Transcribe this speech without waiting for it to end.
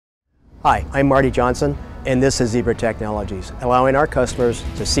Hi, I'm Marty Johnson, and this is Zebra Technologies, allowing our customers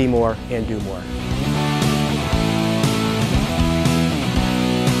to see more and do more.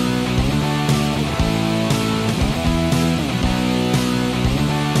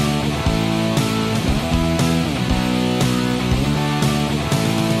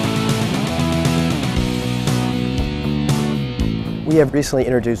 We have recently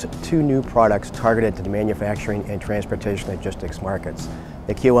introduced two new products targeted to the manufacturing and transportation logistics markets.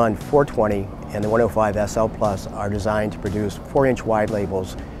 The QLN 420 and the 105 SL Plus are designed to produce 4-inch wide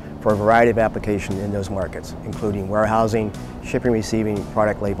labels for a variety of applications in those markets, including warehousing, shipping, receiving,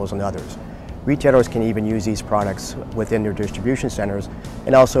 product labels, and others. Retailers can even use these products within their distribution centers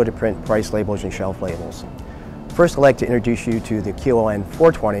and also to print price labels and shelf labels. First, I'd like to introduce you to the QLN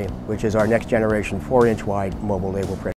 420, which is our next generation 4-inch wide mobile label printer.